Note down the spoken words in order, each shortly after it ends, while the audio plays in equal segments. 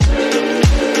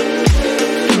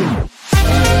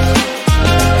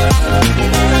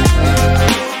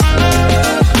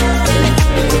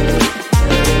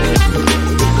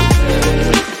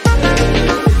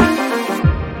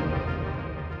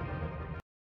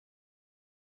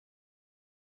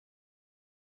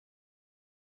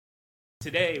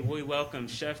Today, we welcome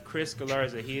Chef Chris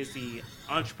Galarza. He is the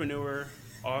entrepreneur,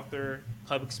 author,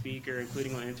 public speaker,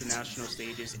 including on international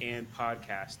stages, and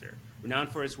podcaster.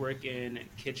 Renowned for his work in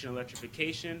kitchen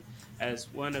electrification,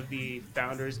 as one of the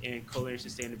founders and culinary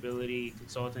sustainability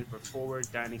consultant for Forward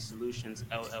Dining Solutions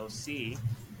LLC,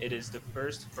 it is the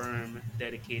first firm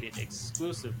dedicated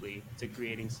exclusively to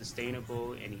creating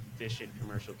sustainable and efficient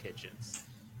commercial kitchens.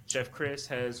 Chef Chris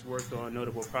has worked on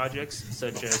notable projects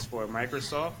such as for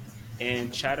Microsoft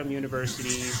and Chatham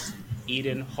University's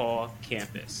Eden Hall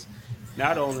campus.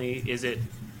 Not only is it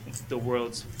the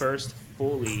world's first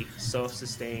fully self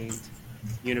sustained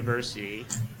university,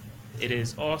 it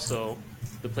is also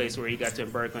the place where he got to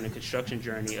embark on a construction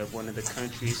journey of one of the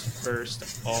country's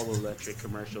first all electric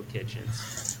commercial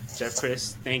kitchens. Chef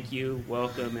Chris, thank you.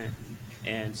 Welcome.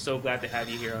 And so glad to have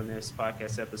you here on this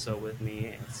podcast episode with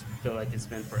me. I feel like it's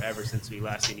been forever since we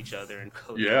last seen each other in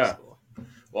culinary Yeah. school.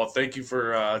 Well, thank you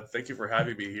for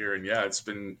having me here. And yeah, it's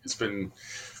been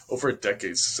over a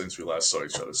decade since we last saw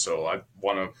each other. So I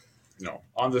want to,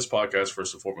 on this podcast,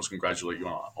 first and foremost, congratulate you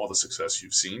on all the success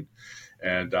you've seen,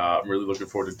 and I'm really looking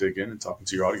forward to dig in and talking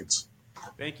to your audience.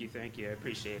 Thank you. I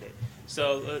appreciate it.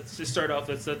 So let's just start off.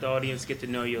 Let's let the audience get to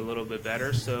know you a little bit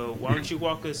better. So why don't you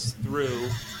walk us through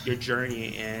your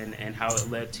journey and how it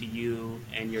led to you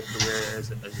and your career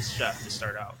as a chef to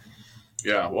start out?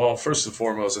 Yeah. Well, first and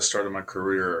foremost, I started my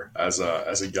career as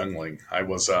a youngling. I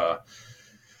was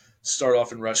start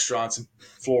off in restaurants in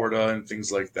Florida and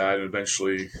things like that, and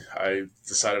eventually I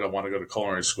decided I want to go to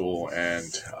culinary school. And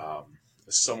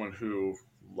as someone who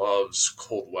loves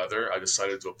cold weather, I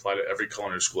decided to apply to every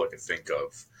culinary school I could think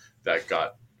of that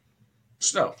got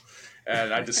snow.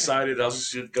 And I decided I was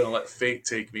just going to let fate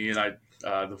take me. And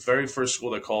the very first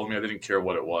school that called me, I didn't care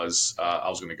what it was. I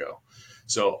was going to go.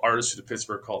 So Artists of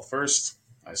Pittsburgh called first.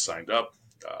 I signed up.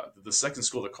 The second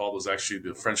school that called was actually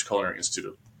the French Culinary Institute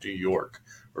of New York,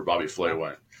 where Bobby Flay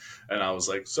went. And I was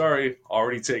like, sorry,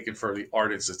 already taken for the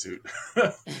Art Institute.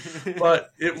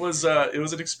 But it was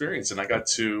an experience, and I got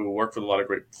to work with a lot of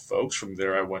great folks. From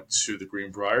there, I went to the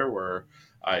Greenbrier, where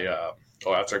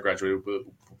after I graduated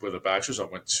with a bachelor's, I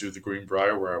went to the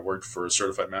Greenbrier, where I worked for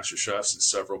certified master chefs and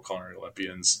several culinary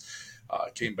Olympians.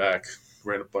 Came back,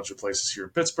 ran a bunch of places here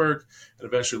in Pittsburgh, and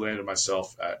eventually landed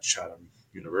myself at Chatham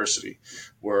University,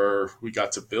 where we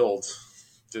got to build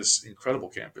this incredible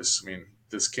campus. I mean,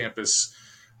 this campus,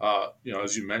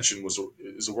 as you mentioned,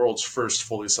 is the world's first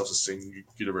fully self-sustaining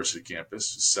university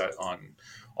campus. It's set on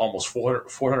almost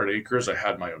 400 acres. I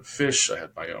had my own fish. I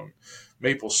had my own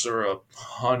maple syrup,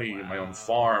 honey, my own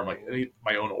farm, Wow.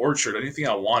 my own orchard. Anything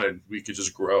I wanted, we could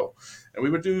just grow, and we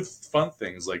would do fun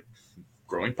things like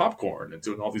growing popcorn and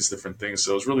doing all these different things.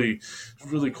 So it was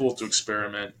really cool to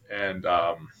experiment. And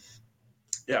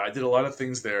yeah, I did a lot of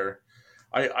things there.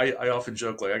 I often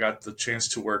joke, like, I got the chance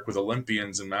to work with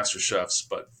Olympians and master chefs,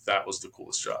 but that was the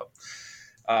coolest job.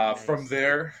 From Nice.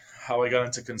 there, how I got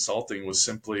into consulting was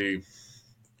simply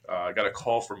I got a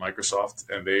call from Microsoft,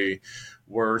 and they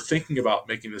were thinking about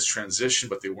making this transition,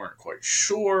 but they weren't quite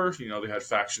sure. They had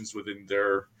factions within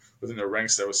their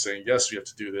ranks that was saying, yes, we have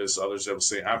to do this. Others that was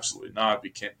saying, absolutely not. We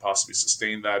can't possibly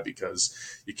sustain that because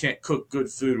you can't cook good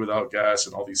food without gas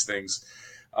and all these things.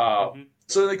 Uh, Hmm.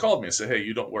 so they called me and said, hey,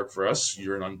 you don't work for us.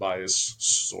 You're an unbiased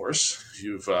source.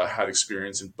 You've had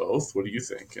experience in both. What do you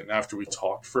think? And after we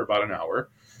talked for about an hour,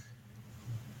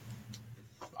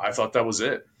 I thought that was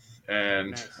it.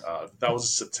 And Nice. that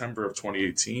was September of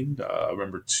 2018. I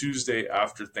remember Tuesday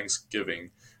after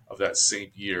Thanksgiving of that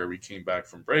same year, we came back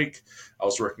from break. I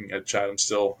was working at Chatham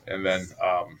still, and then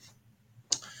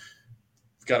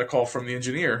got a call from the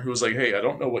engineer who was like, hey, I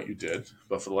don't know what you did,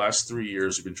 but for the last 3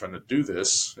 years, we've been trying to do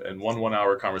this, and one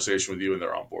hour conversation with you, and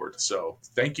they're on board. So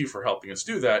thank you for helping us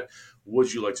do that.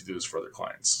 Would you like to do this for other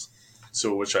clients?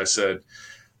 So, which I said,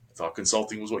 I thought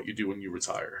consulting was what you do when you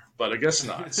retire, but I guess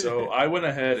not. So I went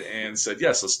ahead and said,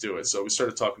 yes, let's do it. So we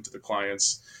started talking to the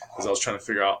clients because I was trying to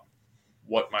figure out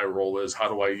what my role is. How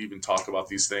do I even talk about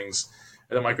these things?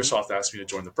 And then Hmm. Microsoft asked me to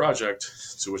join the project,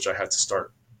 to which I had to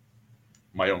start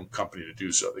my own company to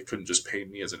do so. They couldn't just pay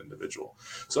me as an individual.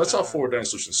 So that's how Forward Dining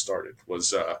Solutions started.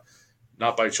 Was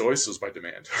not by choice; it was by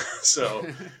demand. So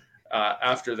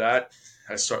after that,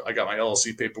 I got my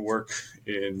LLC paperwork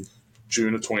in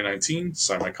June of 2019.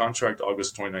 Signed my contract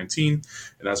August 2019,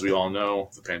 and as we all know,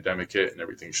 the pandemic hit and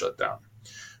everything shut down.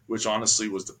 Which honestly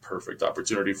was the perfect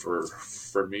opportunity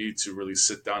for me to really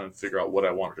sit down and figure out what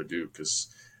I wanted to do, because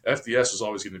FDS was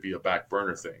always going to be a back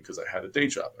burner thing because I had a day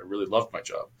job. I really loved my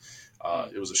job.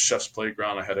 Mm. It was a chef's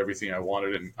playground. I had everything I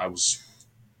wanted, and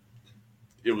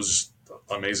it was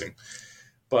amazing.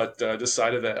 But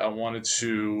decided that I wanted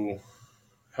to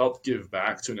help give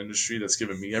back to an industry that's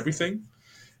given me everything.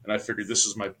 And I figured this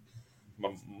is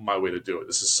my way to do it.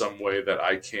 This is some way that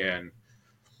I can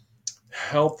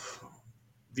help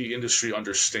the industry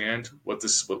understand what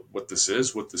this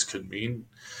is, what this could mean,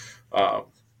 uh,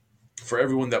 for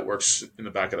everyone that works in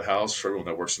the back of the house, for everyone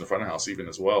that works in the front of the house, even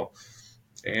as well.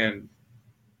 And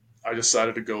I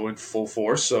decided to go in full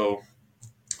force. So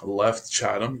I left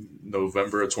Chatham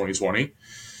November of 2020.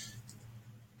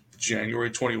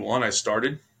 January 21, I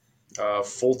started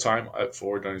full time at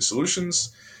Forward Dining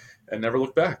Solutions and never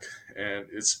looked back. And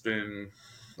it's been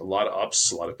a lot of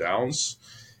ups, a lot of downs.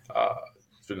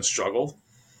 It's been a struggle,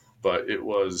 but it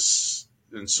was,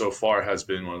 and so far has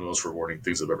been one of the most rewarding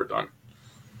things I've ever done.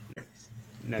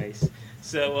 Nice.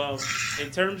 So,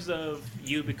 in terms of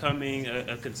you becoming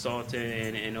a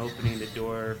consultant and opening the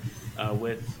door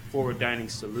with Forward Dining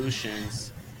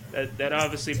Solutions, that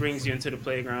obviously brings you into the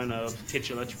playground of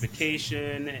kitchen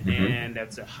electrification, Mm-hmm. and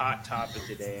that's a hot topic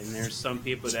today. And there's some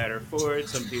people that are for it,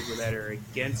 some people that are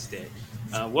against it.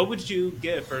 What would you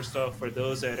give, first off, for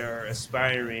those that are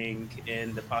aspiring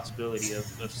in the possibility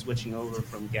of switching over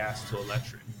from gas to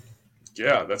electric?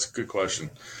 Yeah, that's a good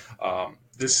question.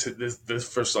 This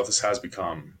first off, this has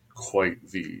become quite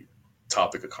the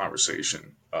topic of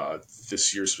conversation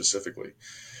this year specifically.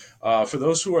 For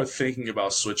those who are thinking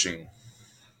about switching,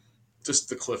 just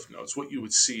the cliff notes, what you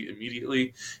would see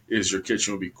immediately is your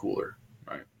kitchen would be cooler,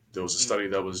 right? There was a Mm, study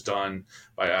that was done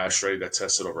by ASHRAE that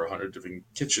tested over 100 different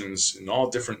kitchens in all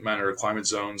different manner of climate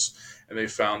zones, and they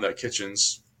found that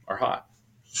kitchens are hot.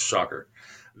 Shocker.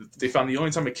 They found the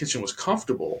only time a kitchen was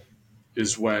comfortable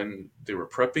is when they were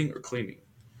prepping or cleaning.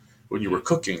 When you were mm,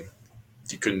 cooking,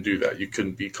 you couldn't do that. You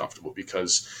couldn't be comfortable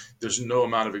because there's no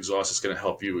amount of exhaust that's going to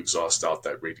help you exhaust out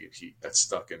that radiant heat that's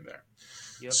stuck in there.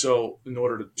 yep. So, in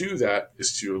order to do that,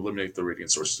 is to eliminate the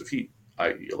radiant sources of heat,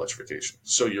 i.e., electrification.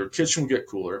 So, your kitchen would get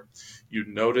cooler. You'd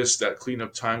notice that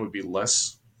cleanup time would be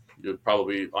less. You'd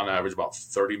probably, on average, about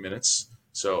 30 minutes.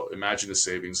 So, imagine the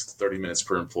savings: 30 minutes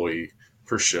per employee,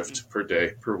 per Mm, shift, per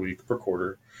day, per week, per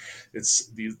quarter. It's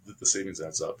the savings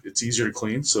adds up. It's easier to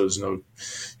clean, so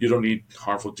you don't need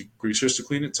harmful degreasers to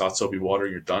clean it. It's hot soapy water,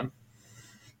 and you're done.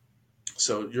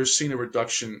 So you're seeing a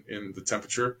reduction in the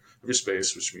temperature of your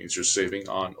space, which means you're saving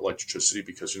on electricity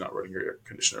because you're not running your air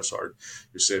conditioner as hard.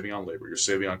 You're saving on labor. You're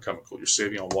saving on chemical. You're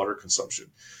saving on water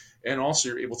consumption, and also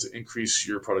you're able to increase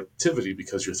your productivity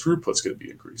because your throughput's going to be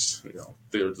increased.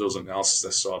 Those analysis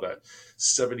that saw that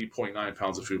 70.9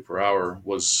 pounds of food per hour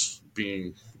was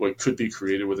being what could be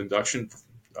created with induction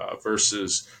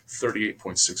versus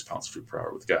 38.6 pounds of food per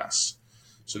hour with gas.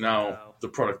 So now wow. the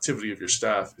productivity of your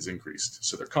staff is increased.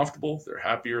 So they're comfortable, they're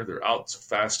happier, they're out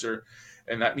faster,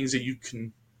 and that means that you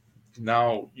can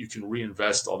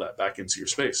reinvest all that back into your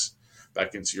space,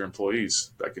 back into your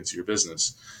employees, back into your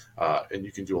business, and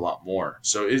you can do a lot more.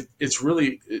 So it's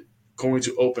really going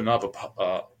to open up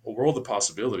a world of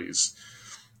possibilities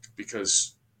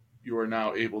because you are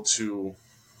now able to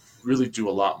really do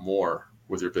a lot more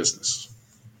with your business.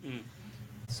 Mm.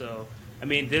 So, I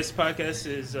mean, this podcast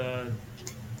is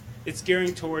it's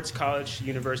gearing towards college,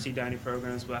 university dining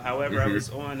programs. But however, I Mm-hmm. was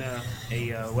on a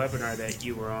webinar that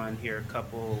you were on here a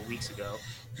couple weeks ago,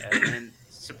 and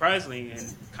surprisingly,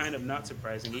 and kind of not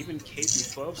surprising, even K through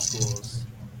 12 schools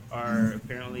are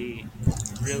apparently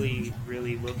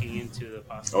really looking into the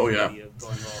Oh yeah, possibility of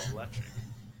going all electric.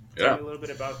 Tell yeah, me a little bit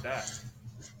about that.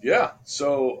 yeah.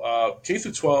 So K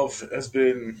through 12 has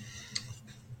been,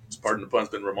 pardon the pun, has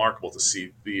been remarkable to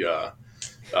see the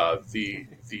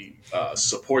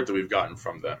support that we've gotten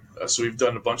from them. So we've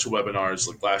done a bunch of webinars.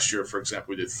 Like last year, for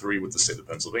example, we did 3 with the state of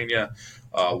Pennsylvania.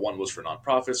 One was for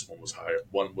nonprofits,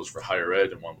 one was for higher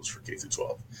ed, and one was for K through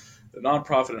 12. The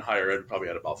nonprofit and higher ed probably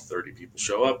had about 30 people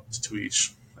show up. It's 2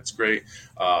 each. That's great.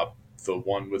 The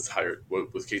one with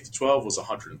K through 12 was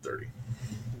 130.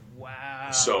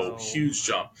 So Wow. huge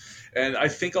jump, and I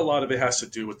think a lot of it has to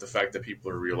do with the fact that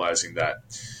people are realizing that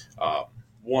uh,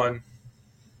 one,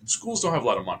 schools don't have a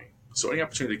lot of money. So any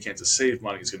opportunity they can to save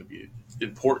money is going to be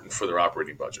important for their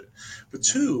operating budget. But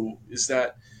Hmm. two is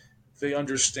that they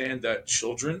understand that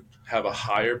children have a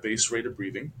higher base rate of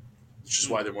breathing, which is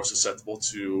Mm. why they're more susceptible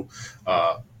to,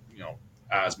 uh, you know,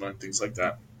 asthma and things like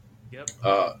that. Yep.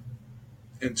 Uh,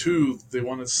 and two, they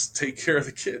want to take care of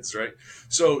the kids, right?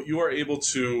 So you are able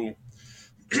to,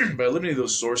 by eliminating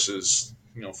those sources,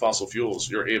 fossil fuels,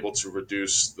 you're able to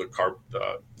reduce the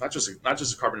not just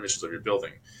the carbon emissions of your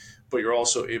building, but you're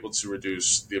also able to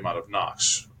reduce the amount of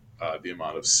NOx, the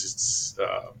amount of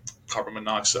carbon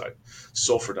monoxide,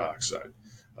 sulfur dioxide,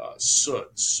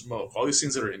 soot, smoke, all these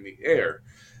things that are in the air.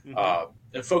 Hmm.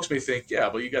 And folks may think, yeah,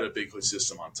 but you got a big hood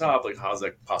system on top. Like, how's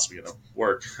that possibly going to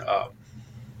work?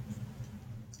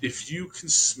 if you can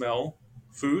smell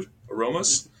food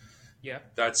aromas, Yeah.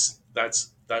 that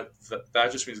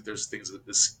just means that there's things that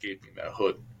escaping that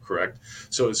hood, correct?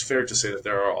 So it's fair to say that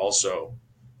there are also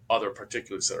other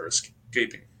particulates that are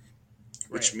escaping,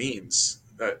 which Right. means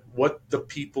that what the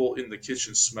people in the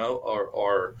kitchen smell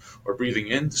are breathing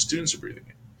in, the students are breathing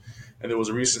in. And there was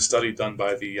a recent study done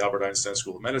by the Albert Einstein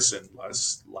School of Medicine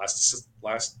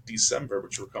last December,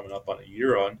 which we're coming up on a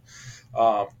year on,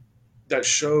 um, that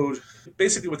showed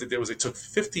basically what they did was they took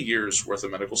 50 years worth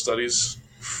of medical studies,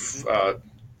 Hmm. uh,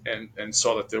 and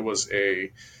saw that there was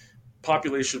a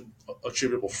population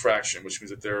attributable fraction, which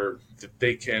means that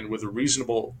they can, with a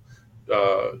reasonable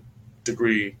uh,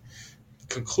 degree,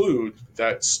 conclude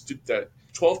that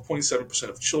 12.7%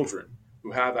 of children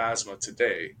who have asthma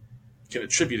today can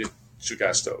attribute it to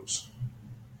gas stoves.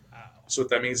 Wow. So what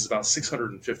that means is about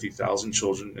 650,000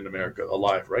 children in America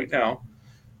alive right now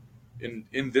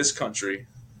in this country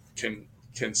can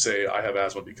say I have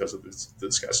asthma because of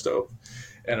this gas stove.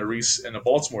 And a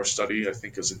Baltimore study, I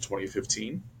think, is in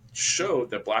 2015, Hmm. showed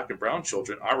that black and brown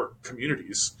children, our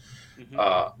communities, Hmm.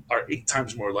 are 8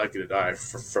 times more likely to die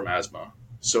from asthma.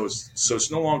 So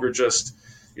it's no longer just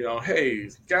hey,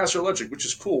 gas or electric, which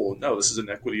is cool. No, this is an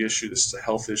equity issue. This is a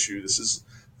health issue. This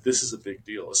is a big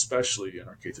deal, especially in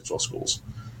our K through 12 schools.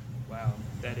 Wow,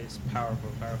 that is powerful,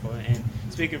 powerful. And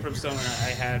speaking from someone,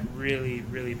 I had really,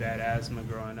 really bad asthma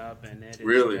growing up, and it is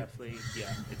Really, definitely,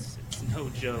 yeah, it's no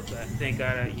joke. Thank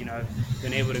God, I've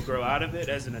been able to grow out of it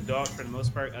as an adult for the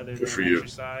most part, other good for than you.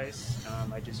 exercise.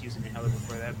 I just used an inhaler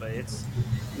before that, but it's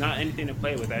not anything to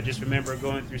play with. I just remember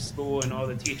going through school, and all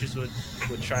the teachers would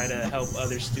try to help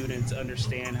other students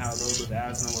understand how those with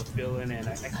asthma were feeling, and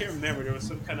I can't remember, there was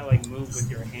some kind of like move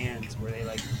with your hands where they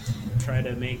like try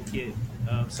to make it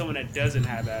someone that doesn't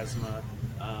have asthma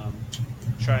um,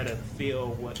 try to feel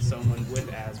what someone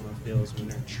with asthma feels when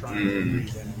they're trying to Mm,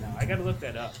 breathe in and out. I got to look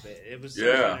that up. It was some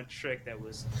kind yeah, of trick that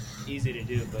was easy to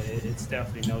do, but it's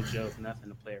definitely no joke, nothing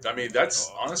to play I around mean with at that's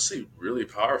all. honestly really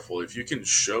powerful if you can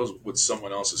show what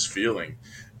someone else is feeling.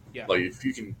 Yeah. Like if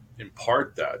you can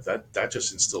impart that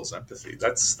just instills empathy.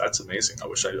 That's amazing. I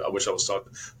wish I was taught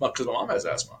because my mom has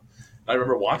asthma. I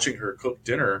remember Yeah. watching her cook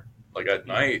dinner like at Mm.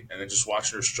 night, and then just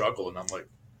watching her struggle, and I'm like,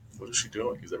 what is she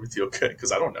doing? Is everything okay?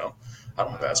 Because I don't know. I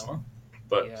don't have Wow. asthma,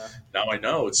 but Yeah. now I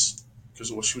know it's because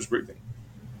of what she was breathing.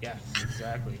 Yeah.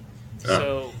 Exactly. Yeah,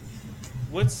 So,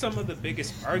 what's some of the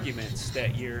biggest arguments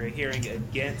that you're hearing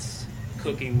against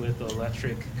cooking with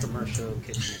electric commercial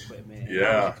kitchen equipment, and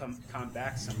how would you yeah.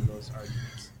 combat some of those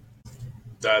arguments?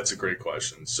 That's a great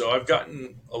question. So I've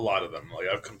gotten a lot of them. Like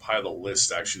I've compiled a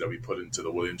list actually that we put into the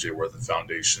William J. Worthen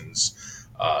Foundation's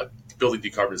building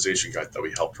decarbonization guide that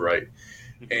we helped write.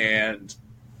 Hmm. And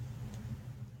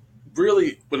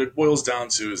really, what it boils down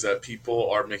to is that people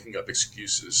are making up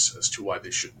excuses as to why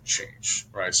they shouldn't change.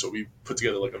 Right. So we put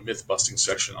together like a myth busting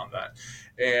section on that,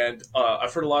 and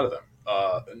I've heard a lot of them.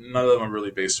 None of them are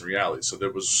really based in reality. So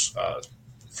there was,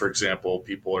 for example,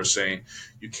 people are saying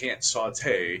you can't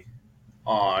saute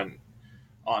on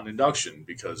induction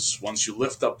because once you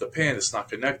lift up the pan, it's not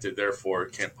connected, therefore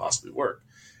it can't possibly work.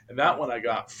 And that Mm. one I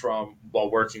got from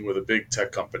while working with a big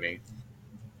tech company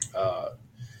uh,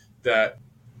 that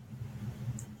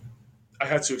I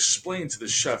had to explain to the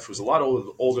chef who's a lot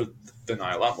older than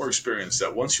I, a lot more experienced,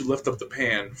 that once you lift up the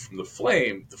pan from the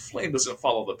flame doesn't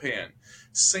follow the pan.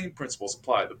 Same principles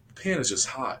apply. The pan is just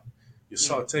hot. You Mm.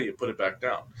 saute, you put it back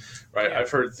down. Right? Yeah.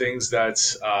 I've heard things that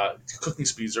cooking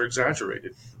speeds are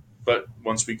exaggerated. But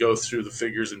once we go through the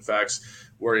figures and facts,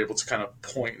 we're able to kind of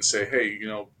point and say, hey,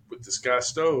 with this gas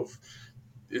stove,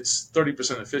 it's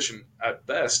 30% efficient at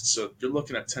best. So you're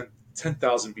looking at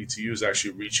 10,000 BTUs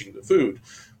actually reaching the food.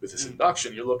 With this Mm.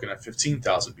 induction, you're looking at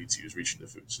 15,000 BTUs reaching the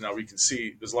food. So now we can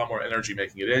see there's a lot more energy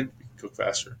making it in. We can cook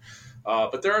faster.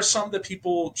 But there are some that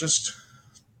people just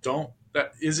don't,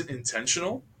 that isn't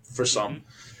intentional for some.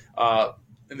 Hmm. Uh,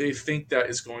 and they think that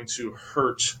is going to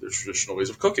hurt their traditional ways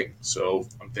of cooking. So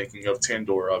I'm thinking of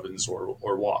tandoor ovens or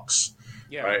woks,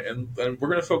 Yeah. right? And we're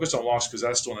going to focus on woks because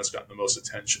that's the one that's gotten the most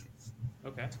attention.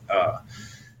 Okay. Uh,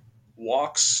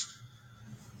 Woks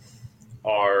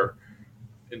are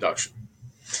induction.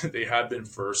 They have been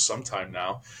for some time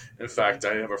now. In Hmm. fact,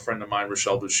 I have a friend of mine,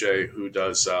 Rochelle Boucher, who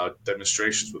does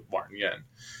demonstrations with Martin Yen.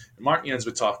 And Martin Yen's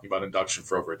been talking about induction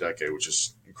for over a decade, which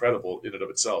is incredible in and of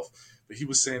itself. But he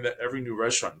was saying that every new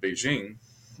restaurant in Beijing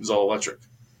is all electric.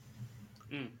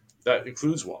 Mm. That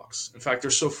includes woks. In fact,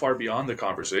 they're so far beyond the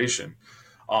conversation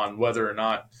on whether or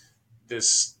not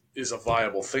this is a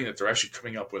viable thing that they're actually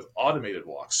coming up with automated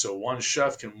woks. So one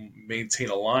chef can maintain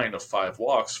a line of 5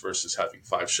 woks versus having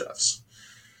 5 chefs,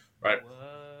 right?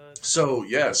 What? So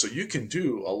yeah, so you can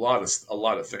do a lot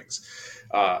of things.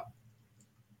 Uh,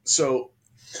 so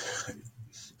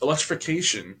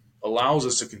electrification allows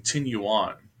us to continue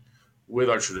on with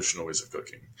our traditional ways of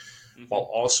cooking, while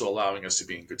Hmm. also allowing us to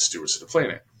be good stewards of the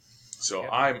planet. So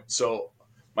Yep.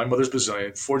 my mother's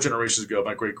Brazilian. 4 generations ago,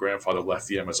 my great grandfather left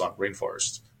the Amazon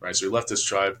rainforest. Right, so he left his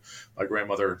tribe. My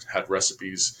grandmother had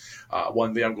recipes.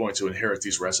 One day, I'm going to inherit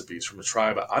these recipes from a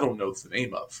tribe I don't know the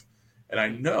name of, and I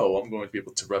Mm. know I'm going to be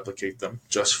able to replicate them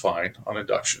just fine on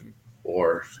induction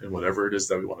or in whatever it is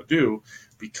that we want to do,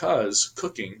 because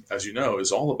cooking, as you know,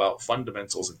 is all about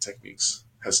fundamentals and techniques.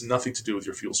 It has nothing to do with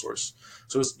your fuel source.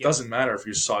 So it Yep. doesn't matter if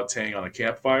you're sautéing on a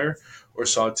campfire or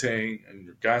sautéing in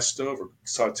your gas stove or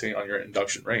sautéing on your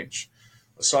induction range.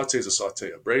 A saute is a saute.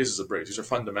 A braise is a braise. These are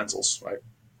fundamentals, right?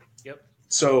 Yep.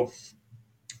 So,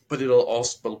 but it'll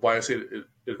also, but why I say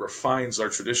it refines our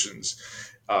traditions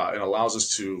and allows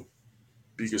us to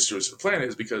be good stewards of the planet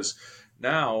is because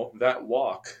now that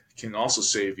wok can also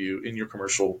save you in your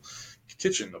commercial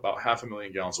kitchen about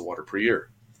 500,000 gallons of water per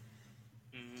year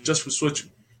Mm. just for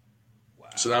switching.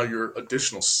 So now Wow. your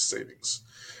additional savings,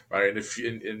 right? And if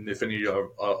any of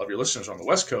your listeners are on the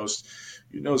West Coast,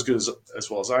 you know as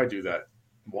well as I do that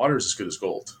water is as good as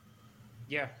gold.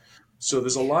 Yeah. So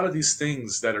there's a Yeah. lot of these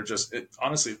things that are just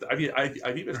honestly.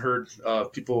 I've even heard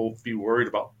people be worried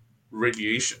about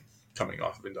radiation coming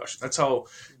off of induction. That's how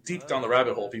deep down the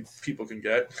rabbit hole What? people can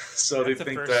get. So they That's the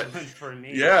think first that one for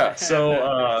me. yeah. I So haven't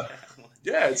heard that one.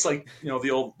 yeah, it's like the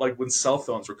old like when cell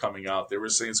phones were coming out, they were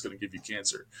saying it's going to give you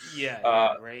cancer. Yeah.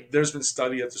 Uh, Yeah. Right. there's been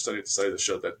study after study after study that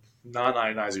showed that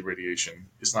non-ionizing radiation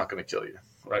is not going to kill you.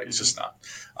 Right? It's Hmm. just not.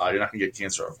 You're not going to get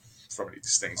cancer from any of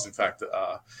these things. In fact,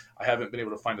 I haven't been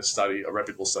able to find a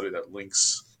reputable study that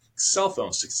links cell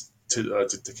phones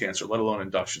to cancer, let alone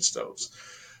induction stoves.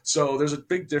 So there's a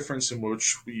big difference in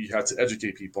which we had to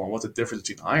educate people on what the difference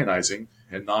between ionizing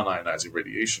and non-ionizing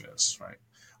radiation is. Right?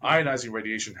 Hmm. Ionizing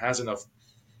radiation has enough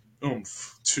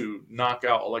oomph to knock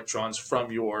out electrons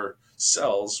from your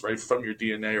cells, right, from your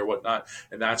DNA or whatnot,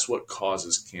 and that's what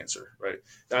causes cancer, right?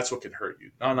 That's what can hurt you.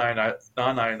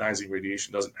 Non-ionizing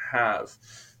radiation doesn't have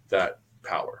that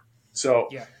power. So,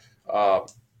 Yeah. uh,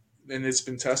 and it's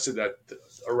been tested that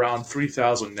around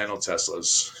 3,000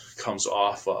 nanoteslas comes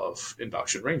off of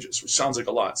induction ranges, which sounds like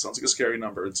a lot. Sounds like a scary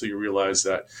number until you realize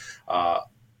that a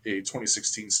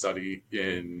 2016 study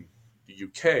in the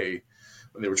UK,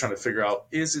 when they were trying to figure out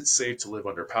is it safe to live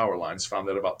under power lines, found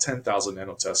that about 10,000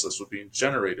 nanoteslas were being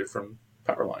generated from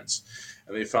power lines.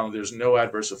 And they found there's no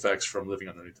adverse effects from living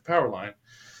underneath the power line,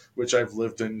 which I've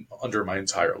lived in under my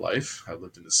entire life. I've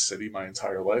lived in the city my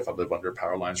entire life. I live under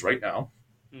power lines right now,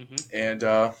 Hmm. and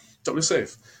totally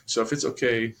safe. So if it's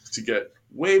okay to get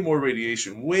way more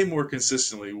radiation, way more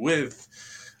consistently with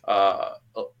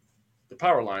the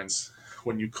power lines,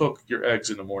 when you cook your eggs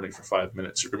in the morning for 5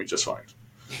 minutes, you're gonna be just fine.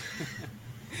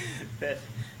 that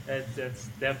that's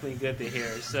definitely good to hear.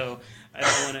 So I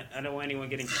don't want anyone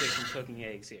getting sick from cooking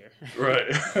eggs here.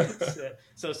 Right.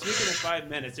 So speaking of 5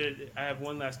 minutes, I have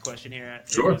one last question here. It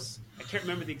Sure. was I can't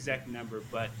remember the exact number,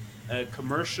 but a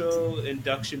commercial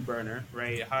induction burner,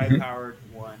 right? High Mhm. powered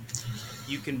one.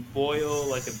 You can boil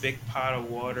like a big pot of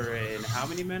water in how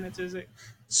many minutes is it?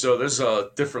 So there's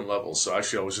different levels. So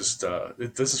actually, I was just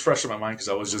this is fresh in my mind because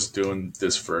I was just doing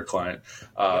this for a client.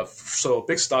 Yep. So a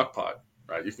big stock pot,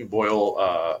 right? You can boil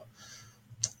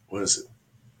what is it,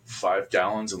 5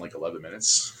 gallons in like 11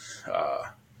 minutes.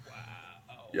 Wow.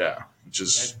 Yeah, which I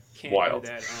is can't do wild.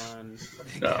 that on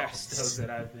the No, gas stoves that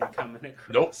I've been coming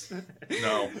nope, across.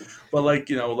 no. But like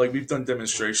like we've done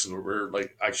demonstrations where we're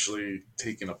like actually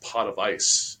taking a pot of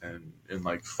ice and in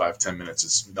like 5-10 minutes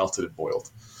it's melted and boiled.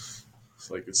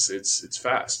 Like it's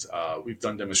fast. We've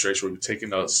done demonstrations where we've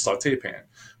taken a saute pan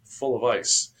full of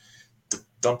ice,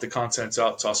 dumped the contents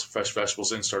out, tossed fresh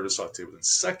vegetables in, started to saute within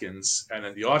seconds, and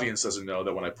then the audience doesn't know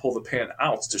that when I pull the pan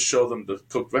out to show them the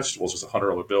cooked vegetables, there's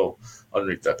 $100 bill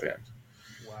underneath that pan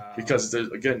Wow. because there's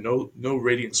again no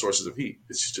radiant sources of heat.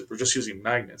 We're just using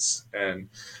magnets, and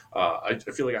I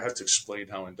feel like I have to explain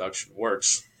how induction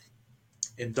works.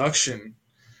 Induction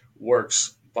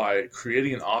works by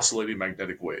creating an oscillating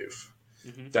magnetic wave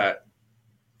Hmm. that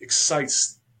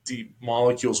excites the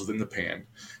molecules within the pan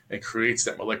and creates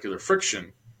that molecular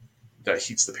friction that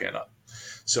heats the pan up.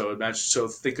 So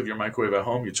think of your microwave at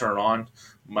home. You turn it on,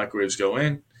 microwaves go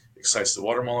in, excites the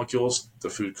water molecules, the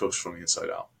food cooks from the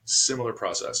inside out. Similar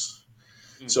process.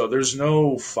 Mm. So there's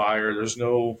no fire, there's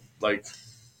no like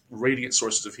radiant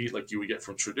sources of heat like you would get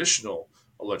from traditional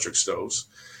electric stoves.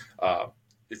 Uh,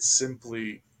 it's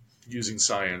simply using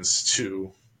science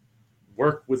to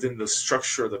work within the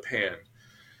structure of the pan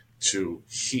to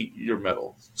heat your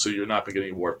metal. So you're not going to get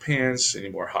any more pans, any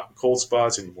more hot and cold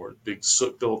spots, any more big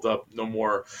soot buildup, no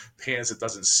more pans that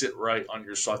doesn't sit right on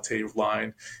your saute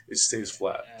line. It stays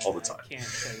flat all the time. I can't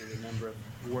tell you the number of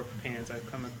warped pans I've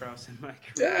come across in my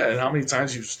career. Yeah, and how many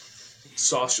times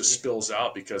sauce just spills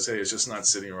out because, hey, it's just not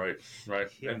sitting right?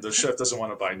 Yeah. And the chef doesn't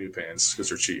want to buy new pans because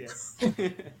they're cheap. Yeah.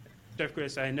 Chef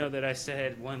Chris, I know that I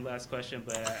said one last question,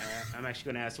 but I'm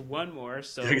actually going to ask one more.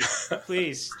 So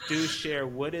please do share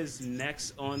what is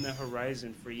next on the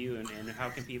horizon for you, and how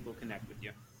can people connect with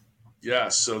you? Yeah,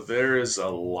 so there is a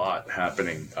lot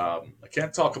happening. I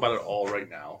can't talk about it all right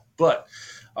now, but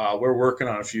we're working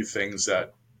on a few things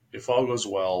that, if all goes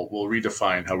well, will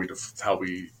redefine how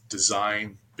we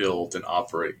design, build, and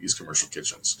operate these commercial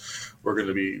kitchens. We're going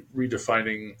to be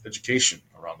redefining education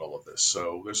around all of this.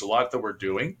 So there's a lot that we're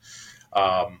doing.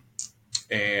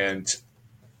 And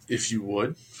if you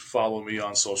would follow me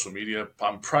on social media,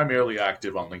 I'm primarily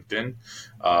active on LinkedIn.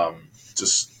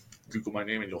 Just Google my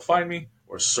name and you'll find me,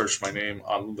 or search my name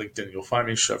on LinkedIn and you'll find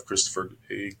me, Chef Christopher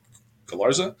A.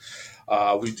 Galarza.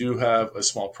 We do have a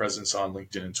small presence on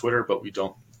LinkedIn and Twitter, but we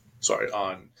don't,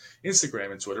 on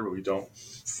Instagram and Twitter, but we don't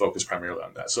focus primarily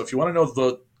on that. So if you want to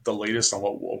know the latest on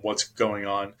what's going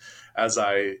on as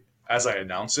I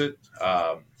announce it,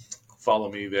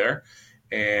 follow me there.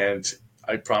 And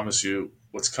I promise you,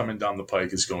 what's coming down the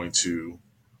pike is going to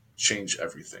change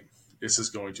everything. This is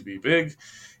going to be big,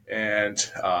 and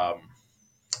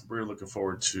we're looking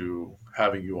forward to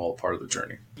having you all part of the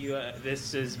journey.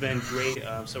 This has been great.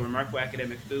 So Remarkable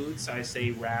Academic Foods, I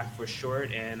say RAF for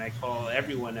short, and I call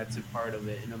everyone that's a part of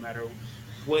it, no matter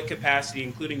what capacity,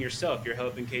 including yourself. You're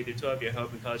helping K-12, you're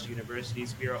helping college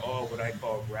universities. We are all what I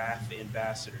call RAF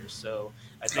ambassadors. So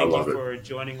I thank you for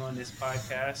joining on this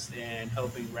podcast and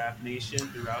helping RAF Nation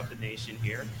throughout the nation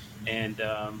here. And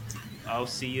I'll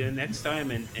see you next time,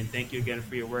 and thank you again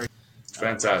for your work.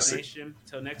 Fantastic. Nation,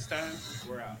 until next time,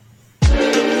 we're out.